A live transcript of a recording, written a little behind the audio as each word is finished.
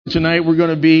Tonight we're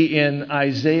going to be in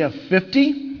Isaiah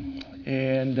 50,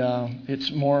 and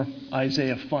it's more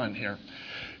Isaiah fun here.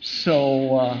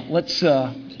 So let's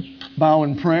bow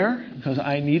in prayer, because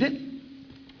I need it.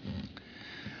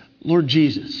 Lord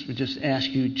Jesus, we just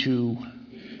ask you to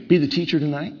be the teacher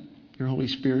tonight. Your Holy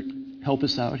Spirit, help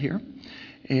us out here.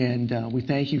 And we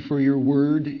thank you for your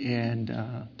word,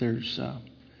 and there's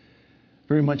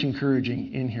very much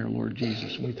encouraging in here, Lord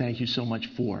Jesus. And we thank you so much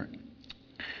for it.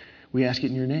 We ask it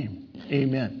in your name.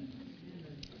 Amen.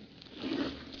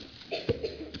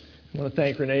 I want to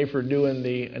thank Renee for doing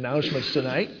the announcements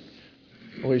tonight.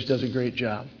 Always does a great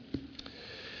job.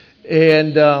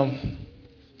 And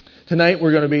tonight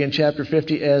we're going to be in chapter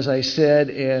 50, as I said,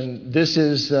 and this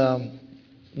is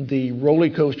the roller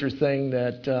coaster thing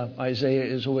that Isaiah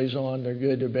is always on. They're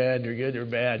good, they're bad, they're good, they're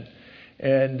bad.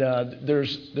 And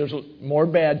there's more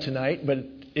bad tonight, but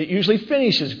it usually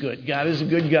finishes good. God is a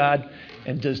good God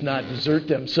and does not desert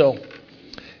them. So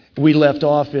we left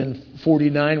off in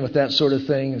 49 with that sort of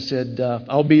thing and said,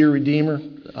 I'll be your Redeemer,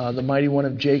 the mighty one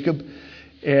of Jacob.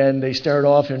 And they start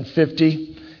off in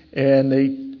 50,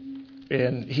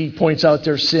 and he points out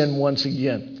their sin once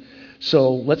again.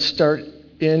 So let's start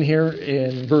in here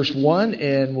in verse 1,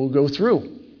 and we'll go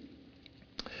through.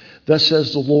 Thus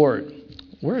says the Lord,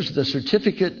 where's the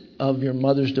certificate of your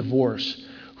mother's divorce,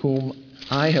 whom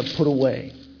I have put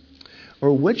away?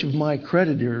 Or which of my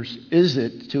creditors is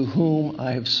it to whom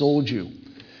I have sold you?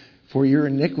 For your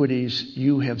iniquities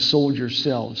you have sold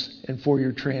yourselves, and for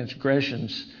your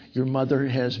transgressions your mother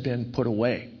has been put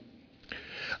away.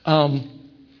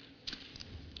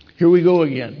 Here we go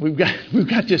again. We've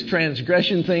got this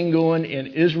transgression thing going in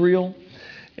Israel,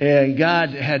 and God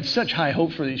had such high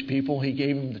hope for these people. He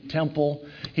gave them the temple.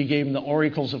 He gave them the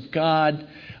oracles of God.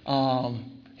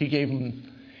 He gave them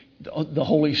the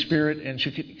Holy Spirit and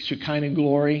Shekinah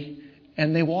glory,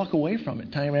 and they walk away from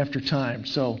it time after time.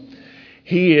 So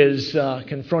he is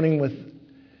confronting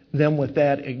them with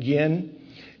that again,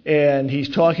 and he's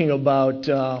talking about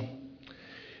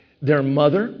their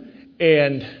mother,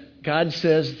 and God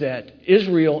says that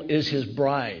Israel is his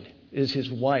bride, is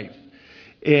his wife.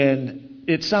 And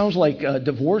it sounds like a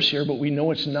divorce here, but we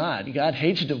know it's not. God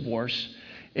hates divorce.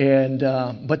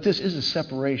 But this is a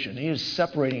separation. He is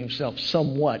separating himself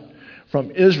somewhat from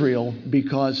Israel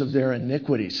because of their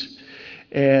iniquities.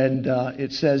 And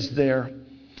it says there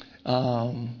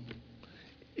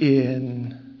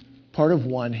in part of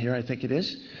 1 here, I think it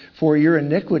is, for your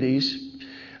iniquities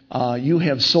you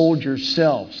have sold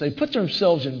yourselves. They put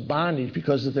themselves in bondage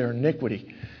because of their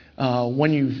iniquity.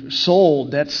 When you've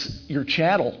sold, that's your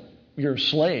chattel, you're a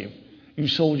slave. You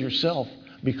sold yourself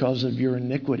because of your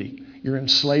iniquity. You're in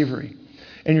slavery.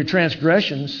 And your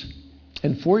transgressions,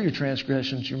 and for your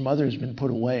transgressions, your mother has been put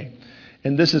away.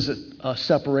 And this is a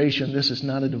separation. This is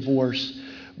not a divorce.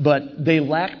 But they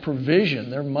lack provision.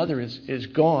 Their mother is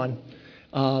gone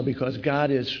because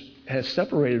God has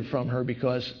separated from her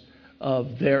because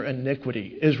of their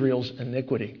iniquity, Israel's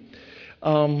iniquity.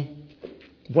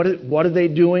 What are they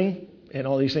doing? And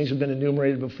all these things have been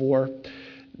enumerated before.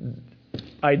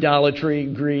 Idolatry,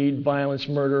 greed, violence,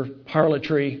 murder,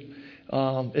 harlotry.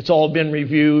 It's all been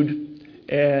reviewed,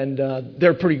 and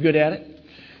they're pretty good at it.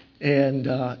 And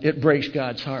it breaks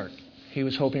God's heart. He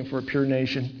was hoping for a pure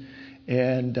nation,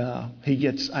 and he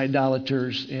gets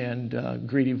idolaters and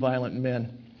greedy, violent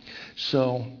men.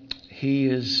 So he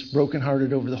is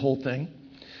brokenhearted over the whole thing.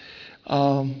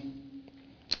 And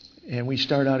we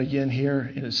start out again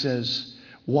here, and it says,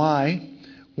 why,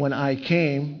 when I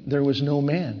came, there was no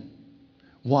man?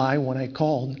 Why, when I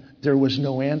called, there was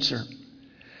no answer?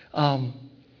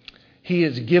 He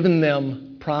has given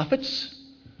them prophets.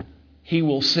 He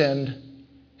will send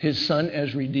his son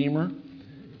as Redeemer.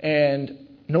 And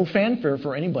no fanfare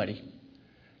for anybody.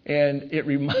 And it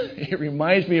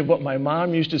reminds me of what my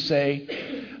mom used to say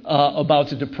about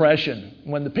the Depression.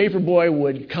 When the paper boy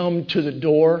would come to the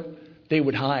door, they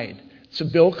would hide. So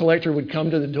bill collector would come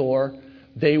to the door,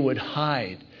 they would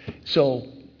hide. So,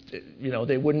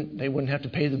 they wouldn't have to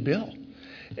pay the bill.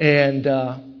 And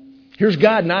here's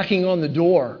God knocking on the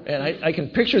door, and I can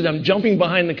picture them jumping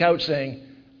behind the couch saying,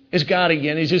 it's God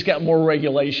again. He's just got more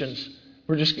regulations.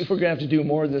 We're going to have to do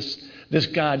more of this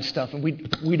God stuff, and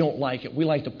we don't like it. We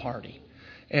like to party.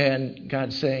 And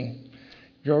God's saying,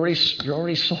 you're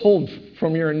already sold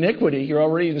from your iniquity. You're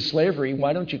already in slavery.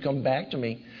 Why don't you come back to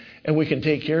me, and we can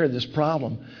take care of this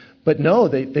problem? But no,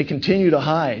 they continue to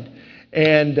hide.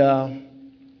 And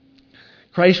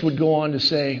Christ would go on to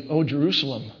say, oh,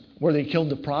 Jerusalem, where they killed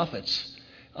the prophets.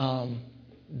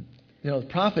 The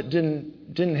prophet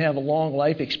didn't have a long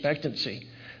life expectancy.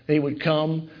 They would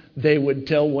come, they would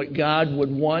tell what God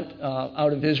would want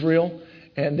out of Israel,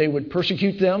 and they would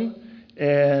persecute them,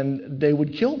 and they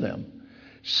would kill them.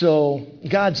 So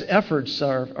God's efforts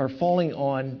are falling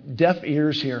on deaf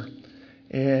ears here.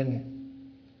 And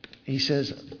he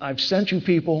says, I've sent you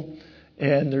people,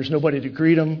 and there's nobody to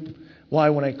greet them. Why,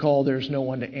 when I call, there's no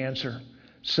one to answer?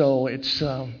 So it's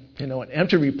an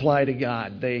empty reply to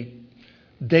God.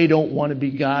 They don't want to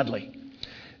be godly.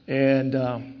 And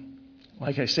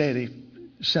like I say, they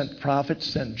sent prophets,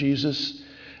 sent Jesus.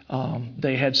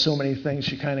 They had so many things,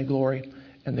 Shekinah glory,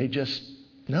 and they just,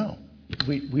 no,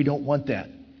 we don't want that.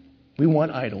 We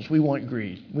want idols. We want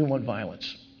greed. We want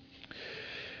violence.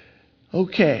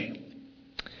 Okay.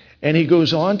 And he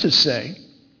goes on to say,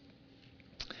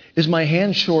 is my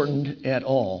hand shortened at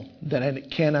all that I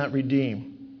cannot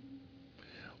redeem?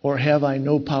 Or have I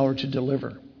no power to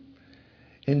deliver?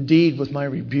 Indeed, with my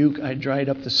rebuke I dried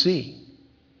up the sea.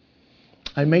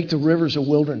 I make the rivers a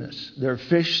wilderness. Their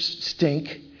fish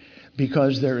stink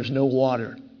because there is no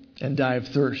water, and die of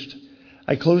thirst.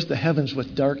 I close the heavens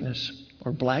with darkness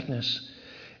or blackness,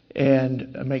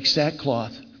 and make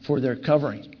sackcloth for their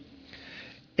covering.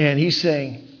 And he's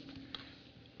saying,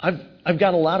 I've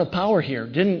got a lot of power here.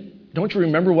 Don't you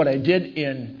remember what I did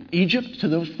in Egypt to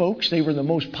those folks? They were the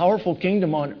most powerful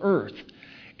kingdom on earth.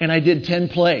 And I did 10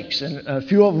 plagues, and a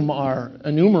few of them are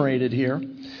enumerated here.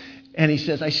 And he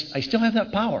says, I still have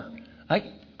that power.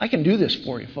 I can do this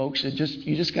for you, folks. You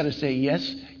just got to say,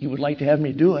 yes, you would like to have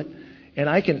me do it. And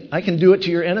I can do it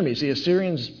to your enemies. The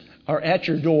Assyrians are at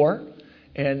your door,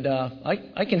 and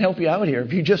I can help you out here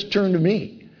if you just turn to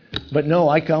me. But no,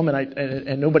 I come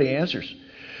and nobody answers.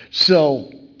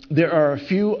 So there are a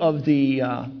few of the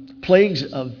plagues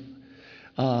of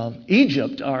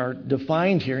Egypt are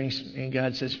defined here, and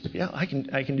God says, yeah, I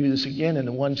can do this again. And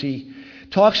the ones he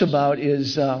talks about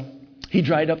is he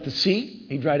dried up the sea,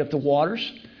 he dried up the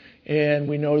waters, and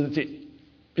we know that the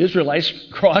Israelites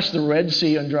crossed the Red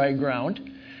Sea on dry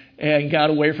ground and got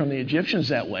away from the Egyptians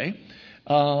that way.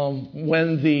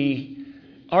 When the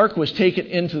ark was taken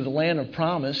into the land of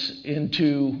promise,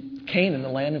 into Canaan, the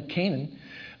land of Canaan,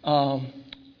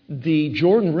 the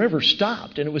Jordan River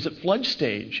stopped, and it was at flood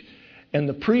stage. And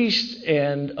the priests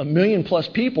and 1 million plus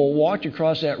people walked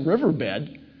across that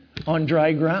riverbed on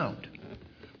dry ground.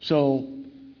 So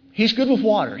he's good with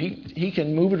water. He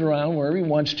can move it around wherever he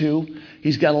wants to.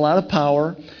 He's got a lot of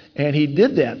power, and he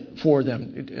did that for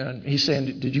them. And he's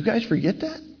saying, did you guys forget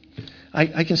that?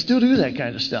 I can still do that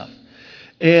kind of stuff.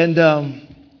 And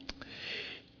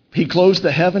he closed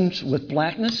the heavens with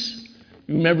blackness.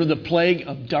 Remember the plague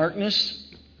of darkness?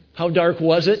 How dark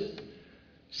was it?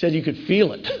 Said you could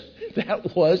feel it.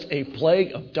 That was a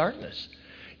plague of darkness.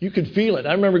 You could feel it.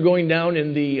 I remember going down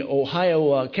in the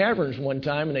Ohio caverns one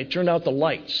time, and they turned out the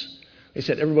lights. They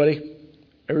said,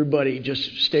 everybody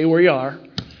just stay where you are.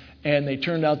 And they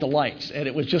turned out the lights. And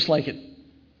it was just like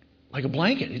a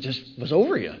blanket. It just was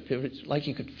over you. It was like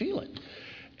you could feel it.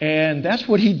 And that's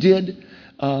what he did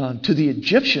to the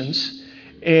Egyptians.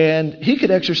 And he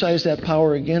could exercise that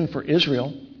power again for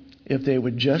Israel if they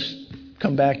would just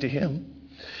come back to him.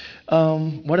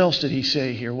 What else did he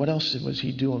say here? What else was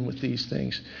he doing with these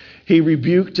things? He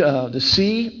rebuked the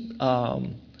sea,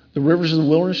 the rivers of the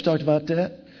wilderness, talked about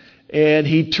that. And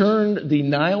he turned the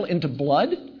Nile into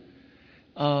blood,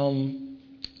 and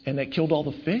that killed all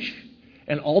the fish.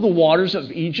 And all the waters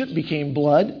of Egypt became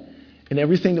blood, and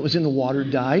everything that was in the water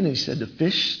died. And he said the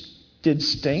fish did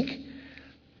stink.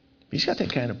 He's got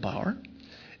that kind of power.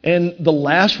 And the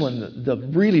last one, the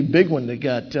really big one that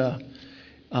got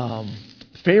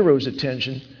Pharaoh's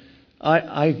attention,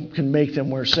 I can make them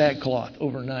wear sackcloth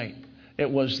overnight. It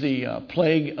was the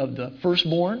plague of the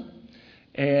firstborn,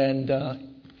 and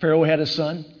Pharaoh had a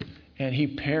son, and he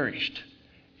perished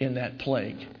in that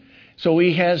plague. So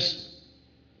he has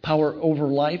power over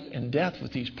life and death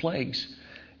with these plagues,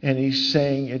 and he's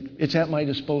saying it's at my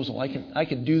disposal. I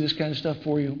can do this kind of stuff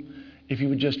for you if you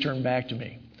would just turn back to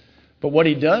me. But what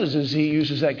he does is he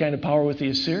uses that kind of power with the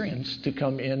Assyrians to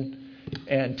come in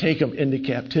and take them into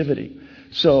captivity.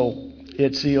 So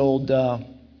it's the old,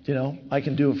 I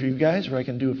can do it for you guys, or I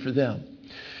can do it for them.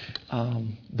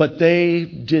 But they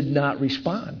did not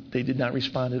respond. They did not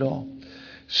respond at all.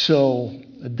 So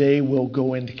they will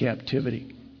go into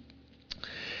captivity.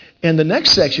 And the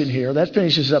next section here, that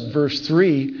finishes up verse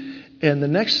 3. And the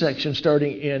next section,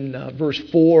 starting in verse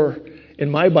 4, in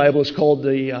my Bible, is called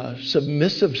the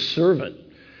submissive servant.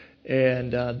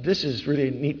 And this is really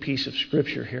a neat piece of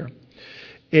scripture here.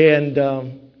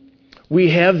 And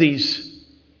we have these,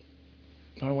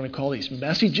 I don't want to call these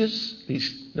messages.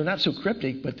 They're not so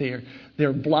cryptic, but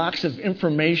they're blocks of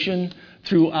information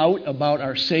throughout about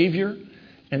our Savior.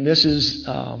 And this is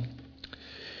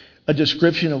a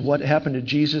description of what happened to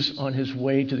Jesus on his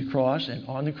way to the cross and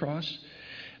on the cross.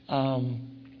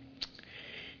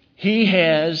 He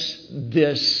has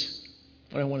this,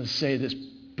 what I want to say, this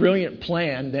brilliant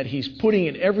plan that he's putting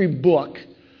in every book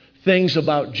things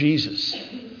about Jesus.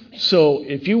 So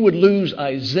if you would lose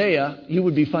Isaiah, you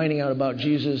would be finding out about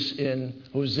Jesus in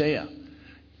Hosea.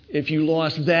 If you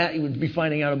lost that, you would be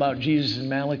finding out about Jesus in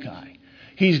Malachi.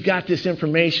 He's got this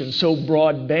information so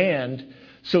broadband,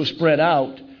 so spread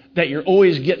out, that you're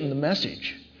always getting the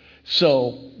message.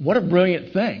 So what a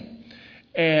brilliant thing.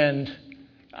 And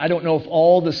I don't know if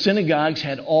all the synagogues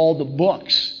had all the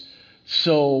books.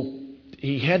 So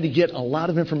he had to get a lot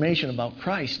of information about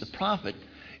Christ, the prophet,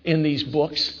 in these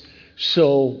books.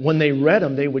 So when they read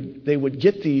them, they would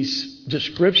get these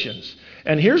descriptions.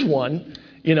 And here's one,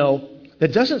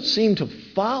 that doesn't seem to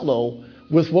follow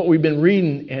with what we've been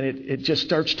reading, and it just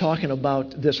starts talking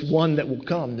about this one that will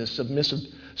come, this submissive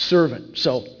servant.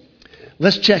 So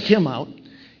let's check him out.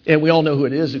 And we all know who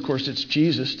it is. Of course, it's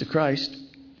Jesus, the Christ.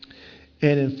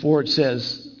 And in 4 it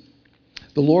says,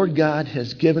 "The Lord God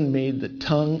has given me the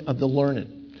tongue of the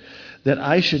learned, that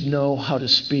I should know how to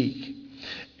speak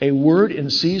a word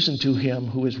in season to him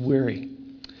who is weary.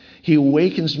 He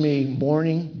awakens me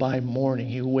morning by morning.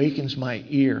 He awakens my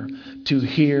ear to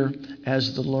hear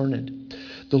as the learned.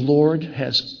 The Lord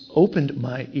has opened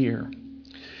my ear,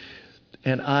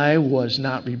 and I was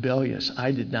not rebellious.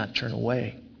 I did not turn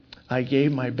away. I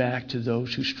gave my back to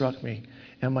those who struck me,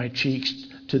 and my cheeks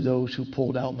to those who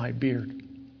pulled out my beard.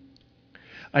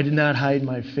 I did not hide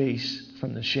my face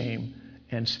from the shame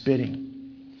and spitting."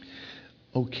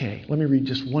 Okay, let me read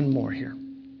just one more here.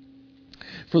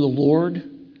 For the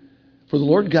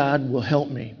Lord God will help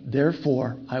me.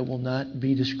 Therefore, I will not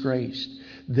be disgraced.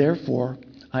 Therefore,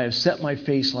 I have set my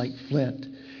face like flint,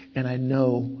 and I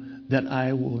know that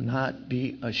I will not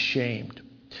be ashamed.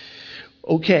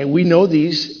 Okay, we know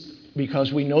these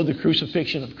because we know the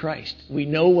crucifixion of Christ. We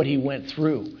know what he went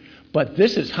through. But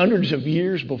this is hundreds of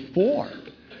years before.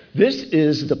 This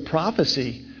is the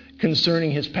prophecy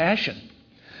concerning his passion.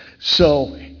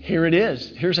 So here it is.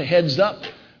 Here's a heads up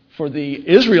for the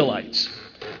Israelites.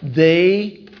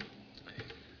 They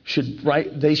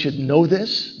should know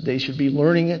this. They should be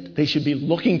learning it. They should be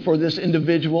looking for this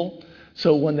individual.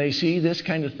 So when they see this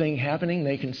kind of thing happening,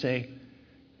 they can say,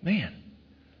 man,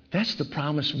 that's the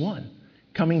promised one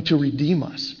coming to redeem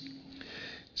us.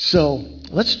 So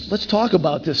let's talk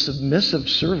about this submissive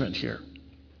servant here.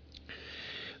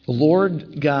 The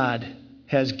Lord God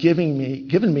has given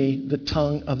me the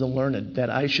tongue of the learned, that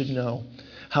I should know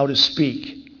how to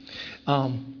speak.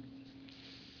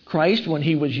 Christ, when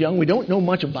he was young, we don't know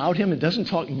much about him. It doesn't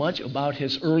talk much about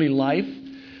his early life.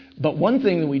 But one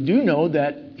thing that we do know,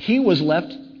 that he was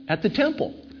left at the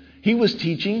temple. He was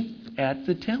teaching at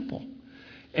the temple.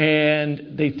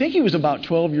 And they think he was about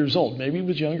 12 years old. Maybe he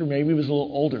was younger, maybe he was a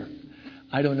little older.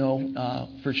 I don't know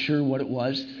for sure what it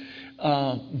was.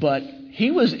 But he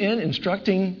was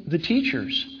instructing the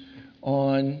teachers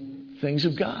on things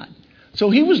of God. So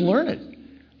he was learned.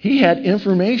 He had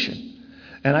information.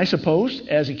 And I suppose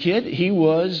as a kid, he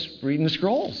was reading the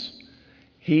scrolls.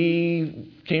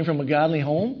 He came from a godly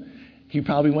home. He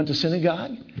probably went to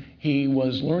synagogue. He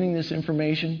was learning this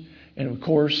information. And of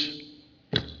course,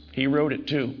 he wrote it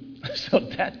too. So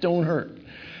that don't hurt.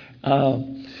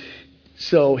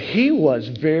 So he was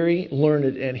very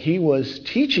learned, and he was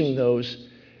teaching those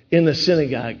in the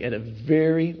synagogue at a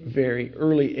very, very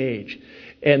early age.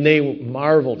 And they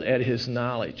marveled at his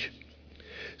knowledge.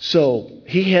 So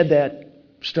he had that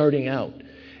starting out.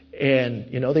 And,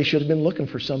 they should have been looking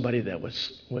for somebody that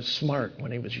was smart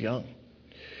when he was young.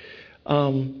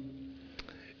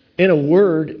 In a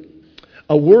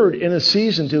word in a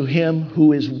season to him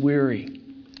who is weary.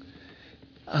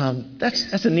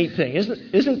 That's a neat thing.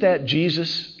 Isn't that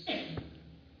Jesus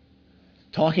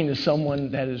talking to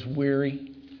someone that is weary?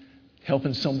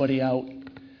 Helping somebody out.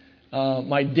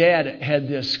 My dad had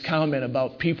this comment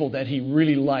about people that he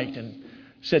really liked, and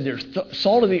said they're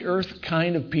salt of the earth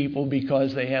kind of people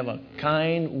because they have a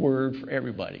kind word for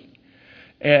everybody.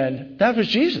 And that was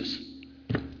Jesus.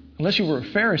 Unless you were a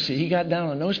Pharisee, he got down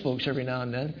on those folks every now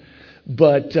and then.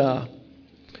 But,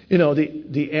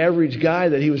 the average guy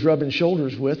that he was rubbing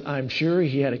shoulders with, I'm sure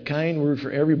he had a kind word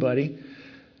for everybody.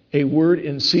 A word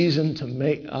in season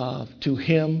to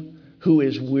him who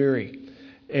is weary.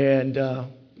 And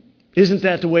isn't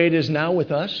that the way it is now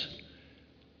with us?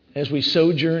 As we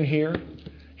sojourn here,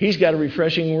 he's got a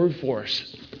refreshing word for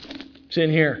us. It's in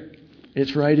here.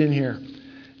 It's right in here.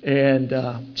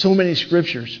 And so many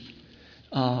scriptures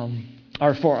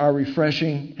are for our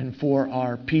refreshing and for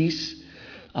our peace.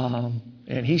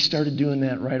 And he started doing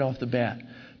that right off the bat.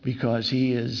 because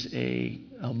He is a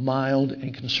mild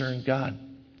and concerned God.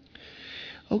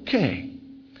 Okay.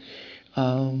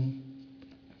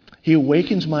 He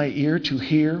awakens my ear to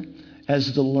hear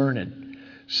as the learned.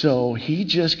 So he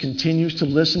just continues to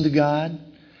listen to God.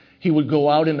 He would go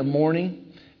out in the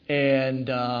morning and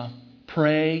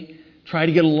pray, try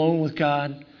to get alone with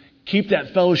God, keep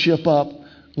that fellowship up,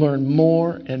 learn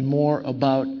more and more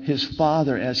about his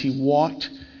Father as he walked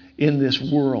in this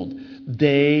world.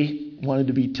 They wanted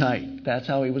to be tight. That's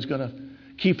how he was going to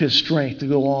keep his strength to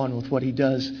go on with what he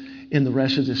does in the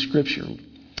rest of the Scripture.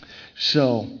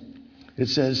 So it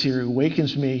says here, He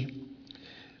awakens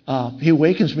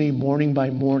me morning by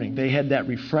morning. They had that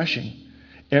refreshing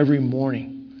every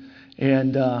morning.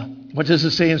 And what does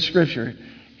it say in Scripture?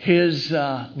 His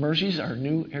mercies are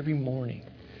new every morning.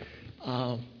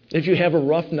 If you have a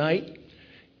rough night,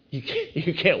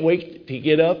 you can't wait to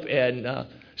get up and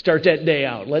start that day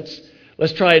out. Let's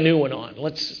try a new one on.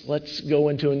 Let's go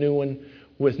into a new one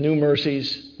with new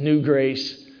mercies, new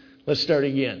grace. Let's start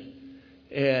again.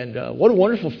 And what a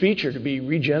wonderful feature to be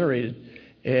regenerated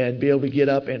and be able to get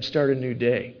up and start a new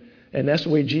day. And that's the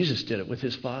way Jesus did it with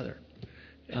his Father.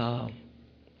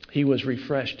 He was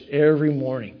refreshed every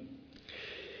morning.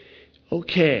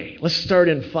 Okay, let's start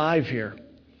in 5 here.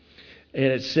 And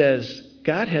it says,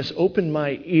 God has opened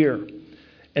my ear.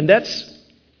 And that's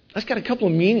got a couple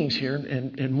of meanings here.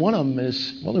 And one of them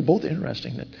is, well, they're both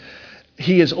interesting. That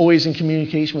he is always in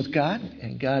communication with God,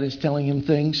 and God is telling him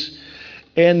things.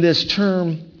 And this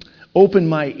term, open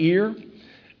my ear,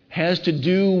 has to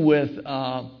do with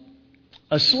a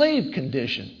slave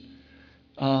condition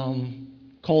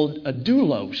called a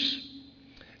doulos.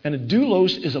 And a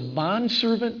doulos is a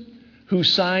bondservant who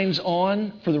signs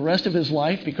on for the rest of his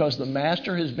life because the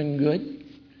master has been good.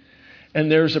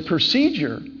 And there's a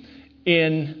procedure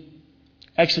in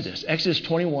Exodus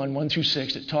 21, 1 through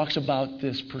 6, that talks about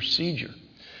this procedure.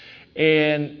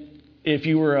 And if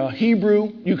you were a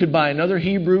Hebrew, you could buy another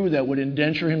Hebrew that would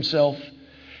indenture himself.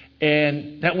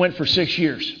 And that went for 6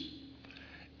 years.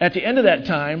 At the end of that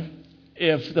time,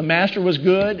 if the master was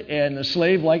good and the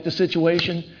slave liked the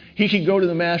situation, he could go to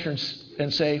the master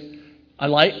and say, I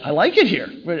like it here.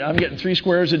 I'm getting 3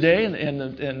 squares a day and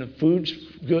the food's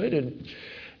good and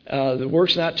the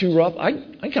work's not too rough. I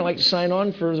kind of like to sign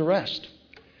on for the rest.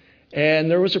 And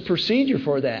there was a procedure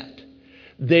for that.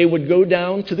 They would go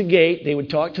down to the gate. They would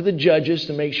talk to the judges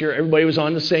to make sure everybody was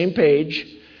on the same page.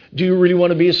 Do you really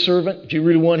want to be a servant? Do you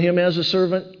really want him as a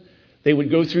servant? They would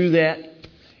go through that.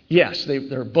 Yes,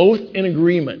 they're both in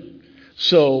agreement.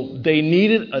 So they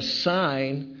needed a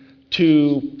sign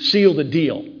to seal the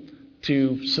deal,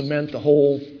 to cement the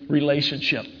whole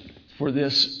relationship for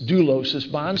this doulos, this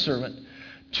bondservant,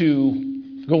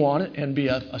 to go on it and be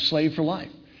a slave for life.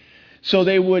 So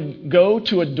they would go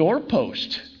to a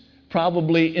doorpost,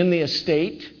 probably in the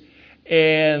estate,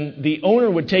 and the owner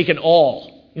would take an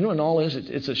awl. You know what an awl is?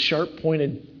 It's a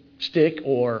sharp-pointed stick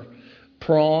or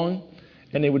prong,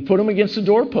 and they would put them against the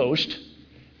doorpost,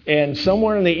 and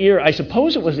somewhere in the ear, I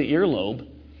suppose it was the earlobe,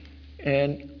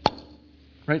 and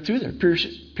right through there,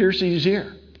 pierce his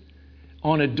ear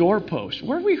on a doorpost.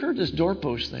 Where have we heard this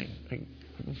doorpost thing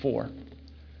before?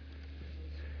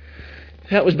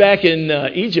 That was back in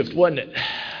Egypt, wasn't it?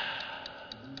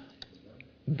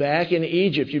 Back in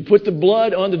Egypt, you put the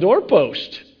blood on the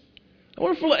doorpost. I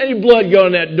wonder if any blood got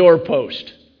on that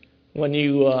doorpost when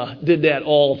you did that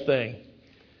awl thing.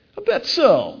 I bet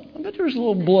so. I bet there was a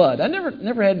little blood. I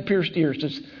never had pierced ears.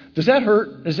 Does that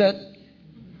hurt?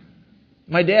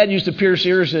 My dad used to pierce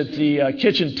ears at the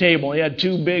kitchen table. He had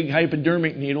 2 big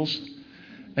hypodermic needles,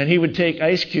 and he would take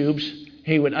ice cubes.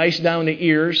 He would ice down the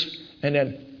ears,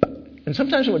 and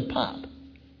sometimes it would pop.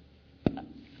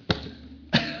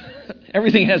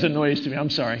 Everything has a noise to me. I'm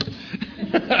sorry.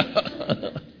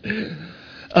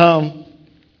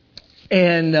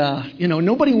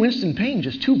 Nobody winced in pain,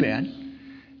 just too bad.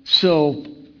 So,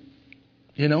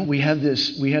 we have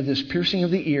this piercing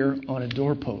of the ear on a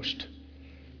doorpost.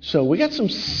 So we got some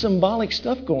symbolic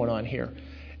stuff going on here.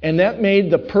 And that made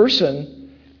the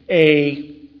person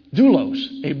a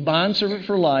doulos, a bondservant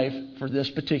for life for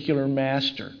this particular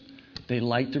master. They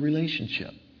liked the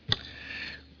relationship.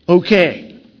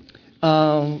 Okay.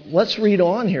 Let's read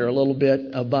on here a little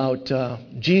bit about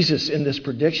Jesus in this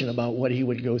prediction about what he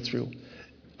would go through.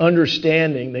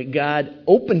 Understanding that God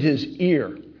opened his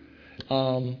ear.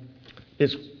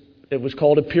 It was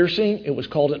called a piercing. It was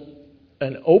called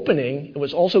an opening. It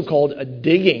was also called a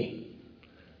digging.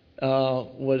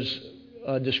 Was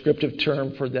a descriptive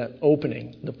term for that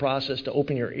opening. The process to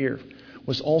open your ear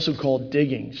was also called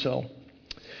digging. So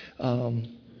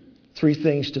 3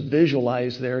 things to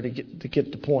visualize there to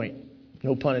get the point.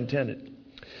 No pun intended.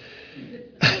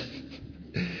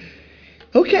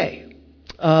 Okay.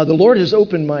 The Lord has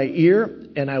opened my ear,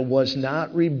 and I was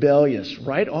not rebellious.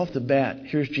 Right off the bat,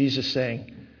 here's Jesus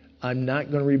saying, I'm not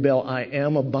going to rebel. I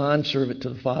am a bondservant to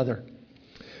the Father.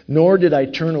 Nor did I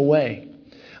turn away.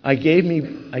 I gave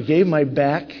my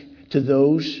back to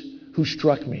those who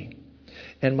struck me,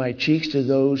 and my cheeks to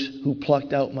those who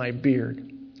plucked out my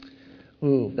beard.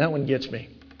 Ooh, that one gets me.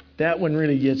 That one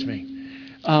really gets me.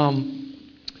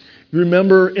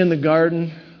 Remember in the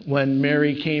garden when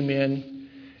Mary came in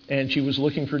and she was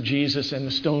looking for Jesus and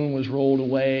the stone was rolled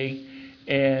away,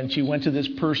 and she went to this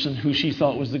person who she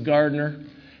thought was the gardener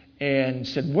and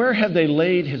said, where have they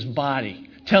laid his body?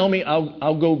 Tell me,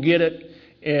 I'll go get it,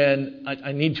 and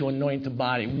I need to anoint the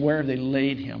body. Where have they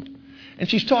laid him? And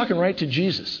she's talking right to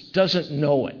Jesus, doesn't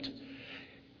know it.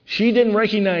 She didn't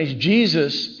recognize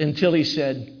Jesus until he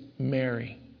said,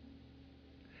 Mary.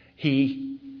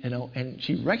 And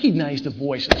she recognized the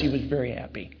voice, and she was very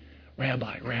happy.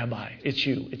 Rabbi, Rabbi, it's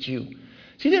you, it's you.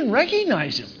 She didn't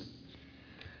recognize him.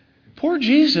 Poor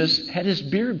Jesus had his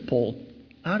beard pulled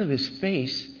out of his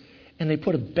face, and they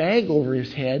put a bag over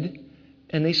his head,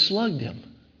 and they slugged him.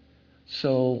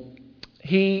 So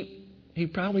he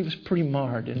probably was pretty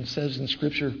marred, and it says in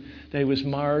Scripture that he was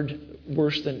marred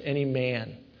worse than any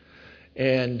man.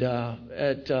 And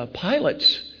at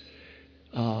Pilate's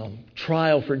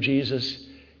trial for Jesus,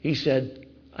 he said,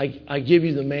 I give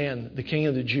you the man, the King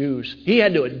of the Jews. He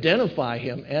had to identify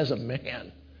him as a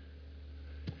man.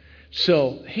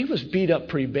 So he was beat up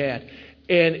pretty bad.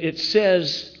 And it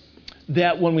says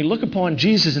that when we look upon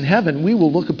Jesus in heaven, we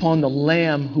will look upon the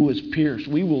Lamb who was pierced.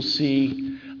 We will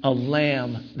see a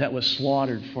lamb that was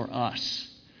slaughtered for us.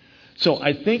 So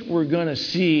I think we're going to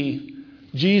see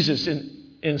Jesus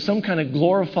in some kind of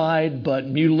glorified but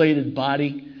mutilated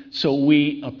body, so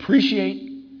we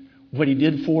appreciate what he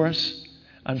did for us.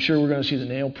 I'm sure we're going to see the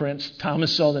nail prints.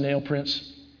 Thomas saw the nail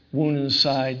prints, wound in the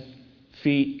side,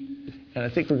 feet, and I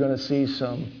think we're going to see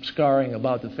some scarring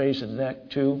about the face and neck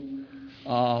too.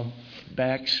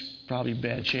 Back's probably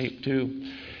bad shape too.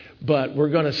 But we're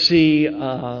going to see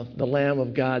the Lamb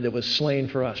of God that was slain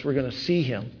for us. We're going to see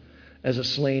him as a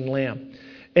slain lamb.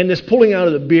 And this pulling out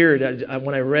of the beard,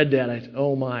 when I read that,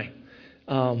 oh my.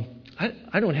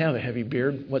 I don't have a heavy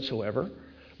beard whatsoever.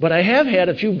 But I have had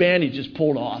a few bandages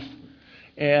pulled off.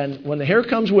 And when the hair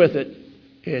comes with it,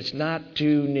 it's not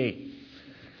too neat.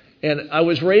 And I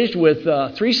was raised with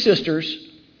 3 sisters,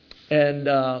 and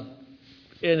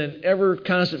in an ever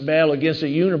constant battle against a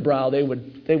unibrow,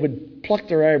 they would pluck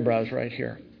their eyebrows right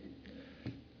here.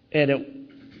 And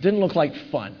it didn't look like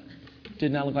fun.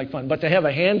 Did not look like fun. But to have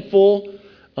a handful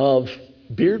of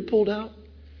beard pulled out,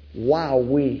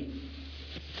 wowee.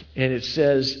 And it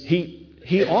says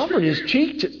he offered his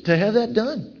cheek to have that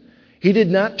done. He did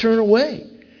not turn away.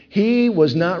 He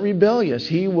was not rebellious.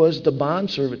 He was the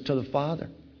bondservant to the Father.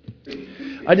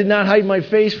 I did not hide my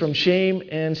face from shame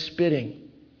and spitting.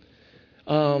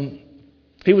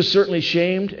 He was certainly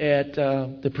shamed at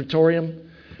the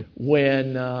Praetorium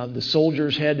when the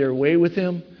soldiers had their way with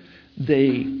him.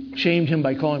 They shamed him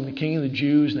by calling him the King of the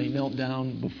Jews, and they knelt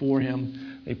down before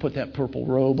him. They put that purple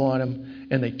robe on him,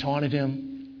 and they taunted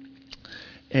him,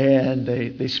 and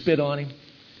they spit on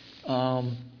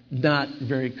him. Not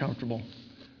very comfortable.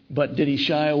 But did he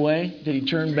shy away? Did he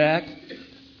turn back?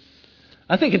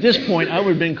 I think at this point I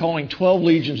would have been calling 12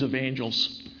 legions of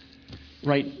angels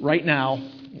right now.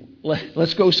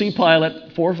 Let's go see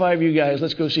Pilate. 4 or 5 of you guys,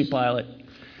 let's go see Pilate.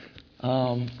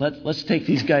 Let's take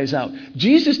these guys out.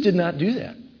 Jesus did not do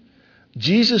that.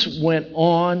 Jesus went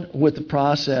on with the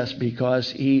process because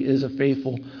he is a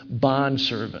faithful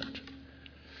bondservant.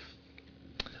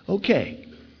 Okay.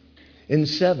 In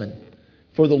 7,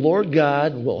 for the Lord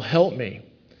God will help me.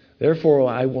 Therefore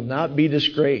I will not be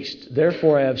disgraced.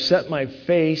 Therefore I have set my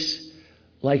face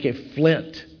like a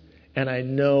flint, and I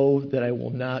know that I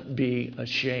will not be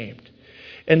ashamed.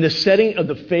 And the setting of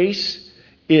the face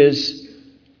is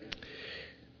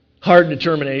hard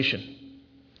determination.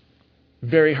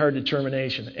 Very hard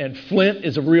determination. And flint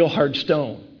is a real hard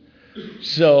stone.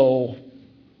 So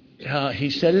he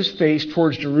set his face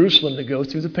towards Jerusalem to go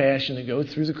through the passion, to go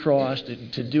through the cross,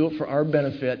 to do it for our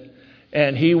benefit.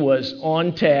 And he was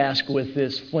on task with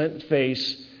this flint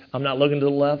face. I'm not looking to the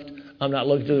left. I'm not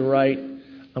looking to the right.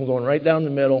 I'm going right down the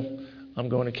middle. I'm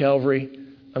going to Calvary.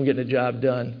 I'm getting the job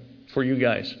done for you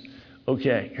guys.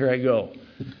 Okay, here I go.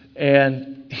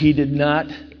 And he did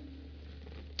not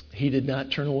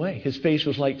turn away. His face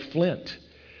was like flint.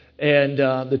 And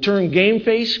the term game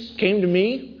face came to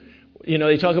me. You know,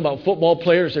 they talk about football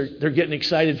players. They're getting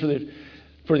excited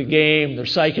for the game. They're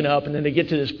psyching up, and then they get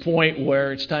to this point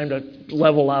where it's time to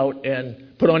level out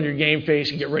and put on your game face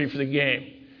and get ready for the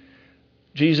game.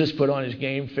 Jesus put on his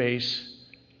game face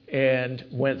and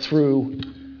went through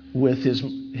with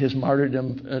his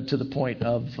martyrdom to the point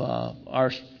of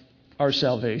our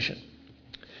salvation.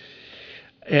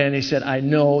 And he said, I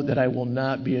know that I will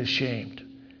not be ashamed.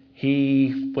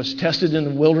 He was tested in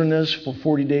the wilderness for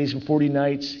 40 days and 40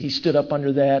 nights. He stood up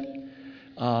under that.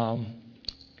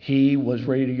 He was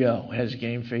ready to go, had his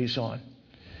game face on.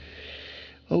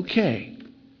 Okay.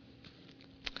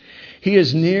 He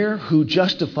is near who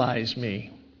justifies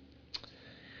me.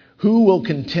 Who will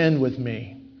contend with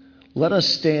me? Let us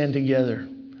stand together.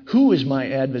 Who is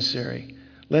my adversary?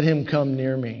 Let him come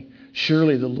near me.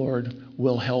 Surely the Lord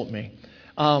will help me.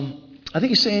 I think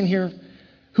he's saying here,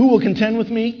 who will contend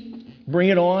with me? Bring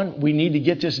it on. We need to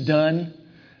get this done.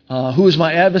 Who is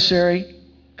my adversary?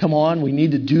 Come on, we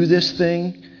need to do this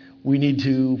thing. We need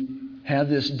to have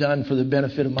this done for the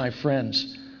benefit of my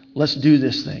friends. Let's do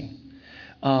this thing.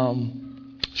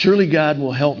 Surely God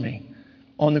will help me.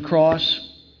 On the cross,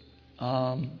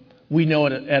 we know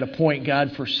at a point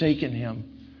God forsook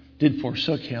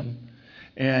him.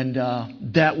 And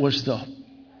that was the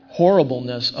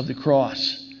horribleness of the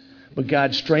cross. But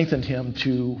God strengthened him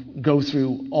to go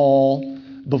through all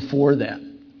before that.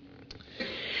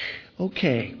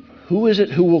 Okay, who is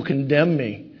it who will condemn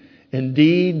me?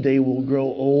 Indeed, they will grow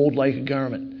old like a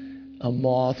garment. A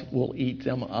moth will eat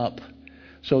them up.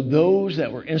 So those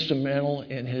that were instrumental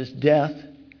in his death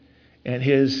and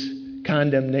his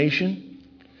condemnation,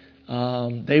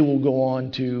 they will go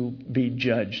on to be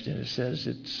judged. And it says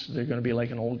they're going to be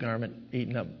like an old garment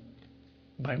eaten up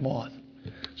by moth.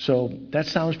 So that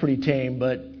sounds pretty tame,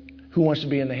 but who wants to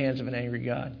be in the hands of an angry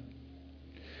God?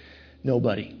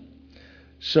 Nobody.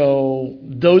 So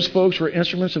those folks were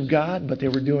instruments of God, but they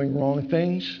were doing wrong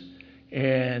things,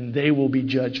 and they will be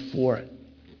judged for it.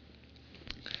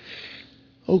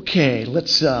 Okay,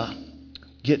 let's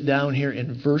get down here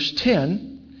in verse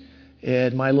 10.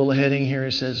 And my little heading here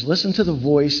says, listen to the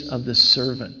voice of the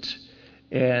servant,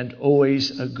 and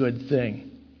always a good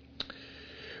thing.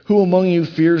 Who among you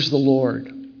fears the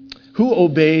Lord? Who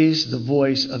obeys the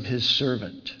voice of his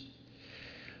servant?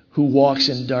 Who walks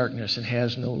in darkness and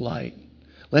has no light?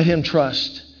 Let him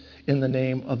trust in the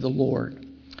name of the Lord.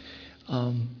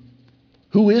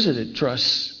 Who is it that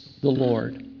trusts the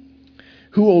Lord?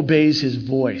 Who obeys his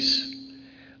voice?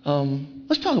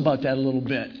 Let's talk about that a little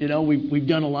bit. You know, we've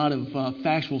done a lot of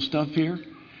factual stuff here.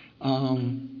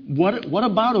 What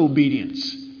about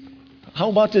obedience? How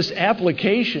about this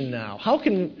application now? How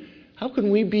can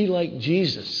we be like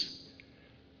Jesus?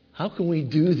 How can we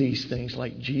do these things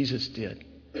like Jesus did?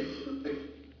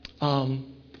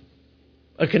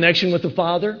 A connection with the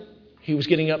Father. He was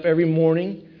getting up every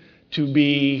morning to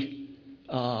be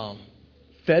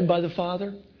fed by the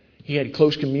Father. He had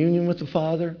close communion with the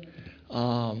Father.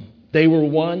 They were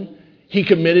one. He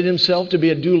committed himself to be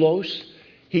a doulos.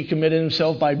 He committed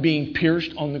himself by being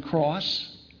pierced on the cross.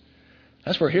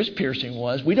 That's where his piercing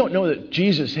was. We don't know that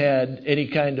Jesus had any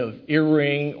kind of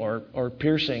earring or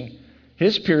piercing.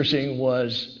 His piercing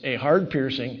was a hard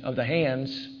piercing of the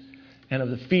hands and of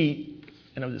the feet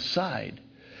and of the side.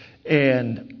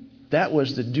 And that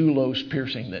was the doulos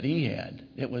piercing that he had.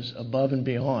 It was above and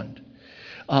beyond.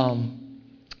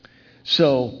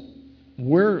 So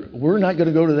we're not going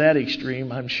to go to that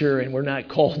extreme, I'm sure, and we're not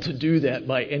called to do that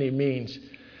by any means.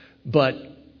 But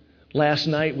last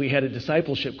night we had a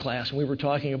discipleship class, and we were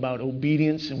talking about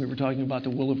obedience, and we were talking about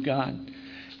the will of God.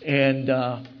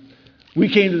 And we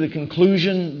came to the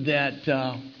conclusion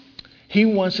that he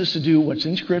wants us to do what's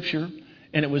in Scripture,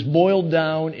 and it was boiled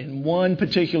down in one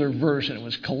particular verse, and it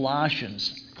was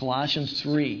Colossians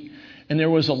 3. And there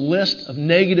was a list of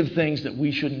negative things that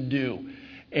we shouldn't do.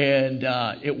 And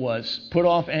it was put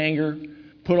off anger,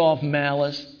 put off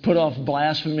malice, put off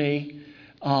blasphemy,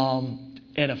 and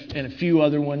a few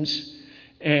other ones.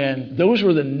 And those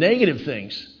were the negative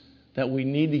things that we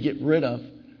need to get rid of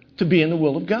to be in the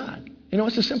will of God. You know,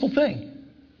 it's a simple thing.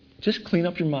 Just clean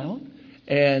up your mouth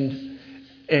and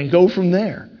go from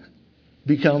there.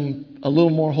 Become a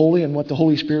little more holy in what the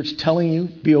Holy Spirit's telling you.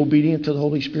 Be obedient to the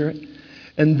Holy Spirit.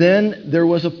 And then there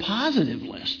was a positive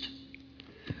list.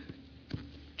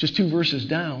 Just 2 verses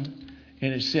down,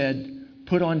 and it said,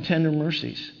 put on tender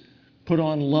mercies, put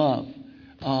on love,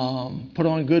 put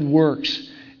on good works,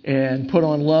 and put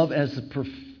on love as the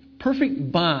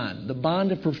perfect bond, the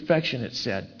bond of perfection, it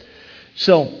said.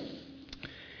 So,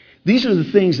 these are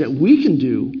the things that we can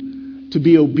do to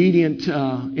be obedient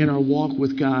in our walk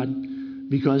with God,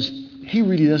 because he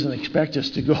really doesn't expect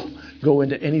us to go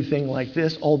into anything like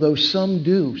this, although some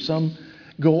do. Some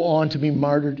go on to be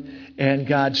martyred, and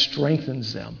God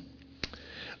strengthens them.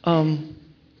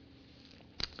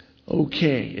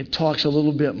 Okay, it talks a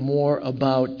little bit more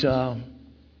about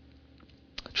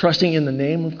trusting in the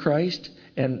name of Christ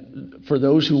and for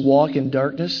those who walk in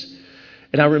darkness.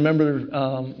 And I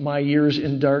remember my years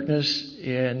in darkness,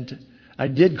 and I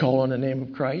did call on the name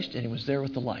of Christ, and He was there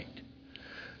with the light.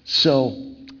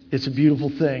 So it's a beautiful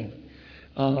thing.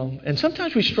 And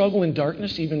sometimes we struggle in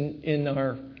darkness, even in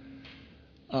our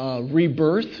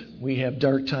rebirth. We have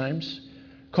dark times.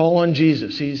 Call on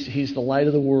Jesus. He's the light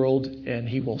of the world, and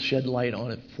He will shed light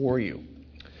on it for you.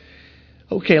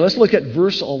 Okay, let's look at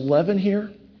verse 11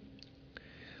 here.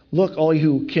 Look, all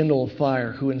you who kindle a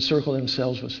fire, who encircle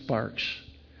themselves with sparks.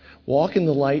 Walk in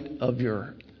the light of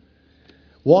your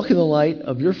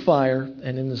fire,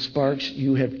 and in the sparks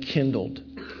you have kindled.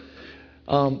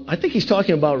 I think he's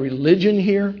talking about religion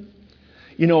here.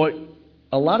 You know,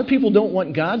 a lot of people don't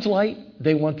want God's light.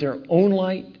 They want their own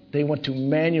light. They want to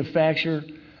manufacture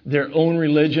their own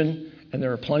religion, and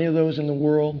there are plenty of those in the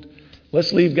world.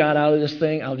 Let's leave God out of this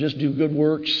thing. I'll just do good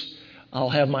works.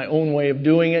 I'll have my own way of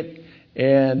doing it,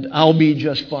 and I'll be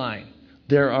just fine.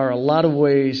 There are a lot of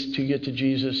ways to get to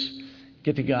Jesus,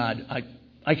 get to God.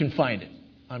 I can find it.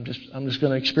 I'm just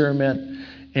going to experiment,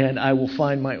 and I will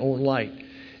find my own light.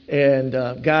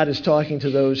 And God is talking to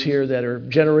those here that are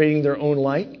generating their own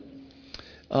light.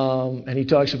 And He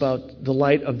talks about the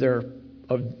light of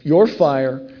your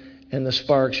fire and the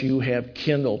sparks you have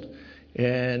kindled.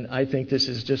 And I think this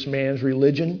is just man's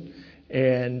religion,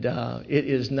 and it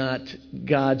is not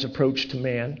God's approach to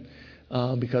man,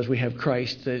 because we have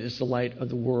Christ that is the light of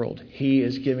the world. He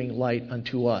is giving light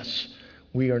unto us.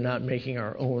 We are not making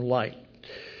our own light.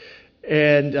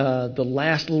 And the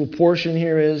last little portion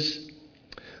here is,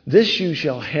 this you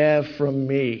shall have from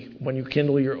me when you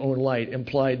kindle your own light.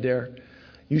 Implied there,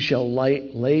 you shall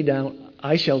lay down.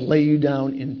 I shall lay you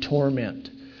down in torment.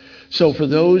 So for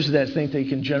those that think they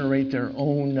can generate their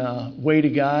own way to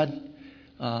God,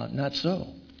 not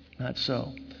so. Not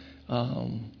so.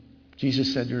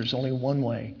 Jesus said there's only one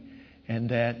way, and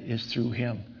that is through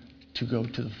Him to go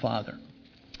to the Father.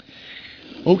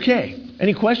 Okay.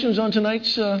 Any questions on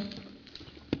tonight's?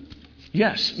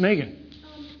 Yes, Megan.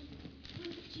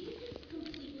 Was Jesus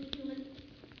completely human?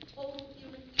 Total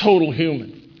human? Total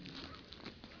human.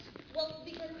 Well,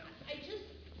 because I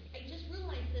just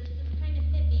realized this kind of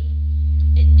hit me.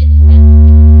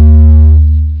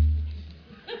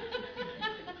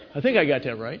 I think I got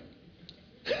that right.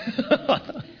 Okay, all right.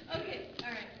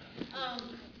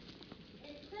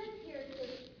 It says here that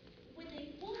when they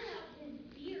pulled out His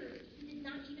beard, He did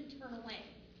not even turn away.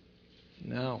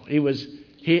 No, He turned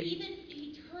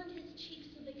His cheeks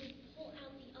so they could pull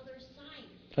out the other side.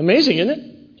 amazing, isn't it?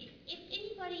 If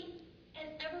anybody has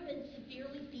ever been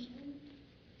severely beaten,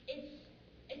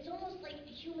 it's almost like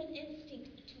a human instinct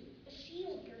to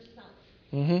shield yourself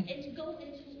Mm-hmm. and to go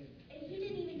into. And He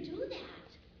didn't even do that.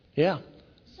 Yeah.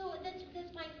 So that's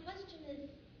my question was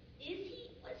he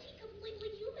completely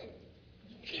human?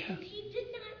 Yeah. He did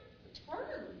not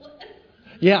turn. What?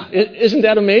 Yeah. Isn't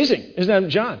that amazing? Isn't that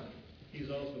John? He's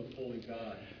also fully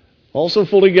God. Also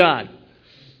fully God.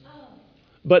 Oh.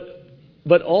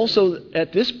 But also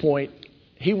at this point,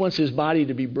 He wants His body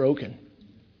to be broken.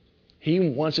 He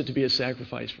wants it to be a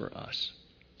sacrifice for us.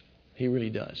 He really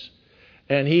does.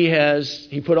 And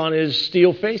He put on His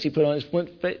steel face. He put on His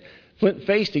flint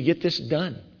face to get this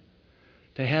done.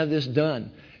 To have this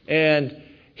done. And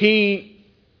He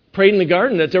prayed in the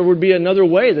garden that there would be another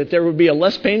way, that there would be a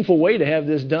less painful way to have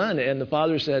this done. And the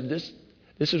Father said, this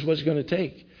is what it's going to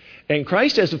take. And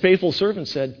Christ, as the faithful servant,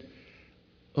 said,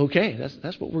 okay,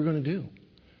 that's what we're going to do.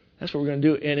 That's what we're going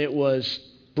to do. And it was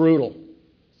brutal.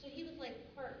 So He was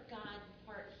like part God,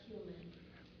 part human.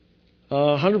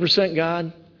 100%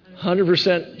 God,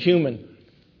 100% human.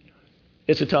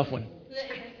 It's a tough one.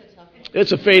 That's a tough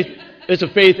one. It's a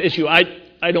faith issue.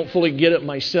 I don't fully get it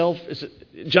myself.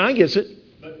 John gets it.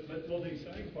 But the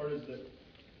exciting part is that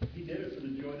He did it for the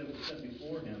joy that was set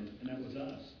before Him, and that was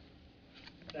us.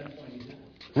 That's why He did it.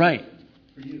 Right.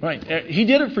 For you. Right. He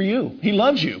did it for you. He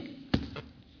loves you.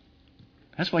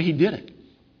 That's why He did it.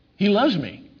 He loves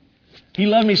me. He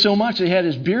loved me so much that He had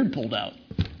His beard pulled out.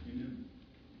 Amen.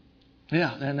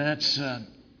 Yeah, and that's,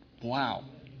 wow.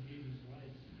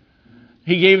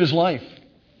 He gave His life.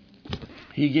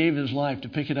 He gave His life to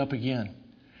pick it up again.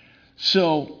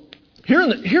 So, here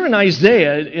in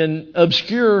Isaiah, in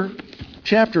obscure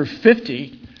chapter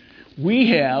 50, we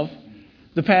have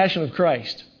the Passion of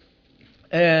Christ.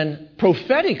 And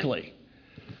prophetically,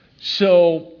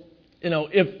 so,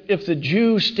 if the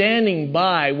Jew standing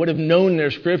by would have known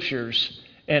their scriptures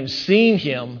and seen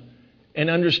Him and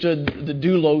understood the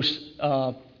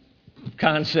doulos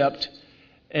concept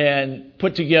and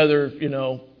put together,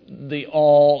 the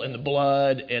awl and the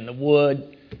blood and the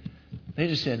wood. They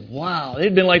just said, wow.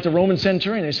 They'd been like the Roman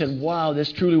centurion. They said, wow,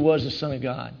 this truly was the Son of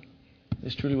God.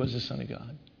 This truly was the Son of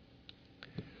God.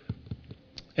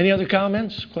 Any other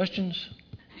comments, questions?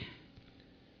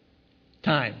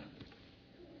 Time.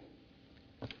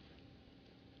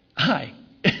 Hi.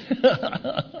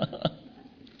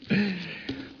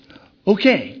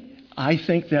 Okay. I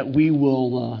think that we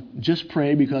will just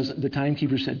pray because the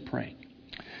timekeeper said pray.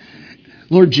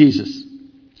 Lord Jesus,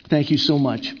 thank you so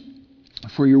much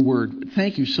for your word.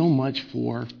 Thank you so much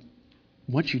for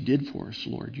what you did for us,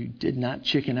 Lord. You did not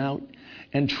chicken out.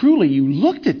 And truly, you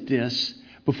looked at this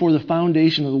before the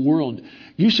foundation of the world.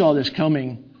 You saw this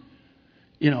coming,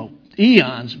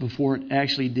 eons before it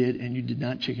actually did, and you did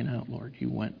not chicken out, Lord. You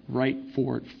went right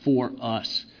for it for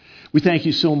us. We thank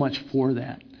you so much for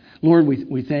that. Lord,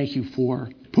 we thank you for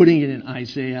putting it in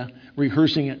Isaiah,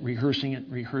 rehearsing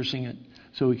it,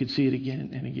 so we could see it again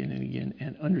and again and again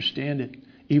and understand it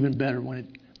even better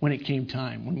when it came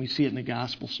time, when we see it in the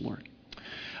Gospels, Lord.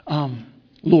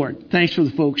 Lord, thanks for the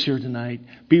folks here tonight.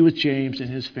 Be with James and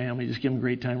his family. Just give them a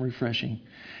great time refreshing.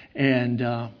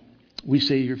 And we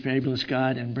say you're fabulous,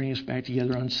 God, and bring us back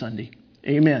together on Sunday.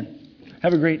 Amen.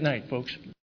 Have a great night, folks.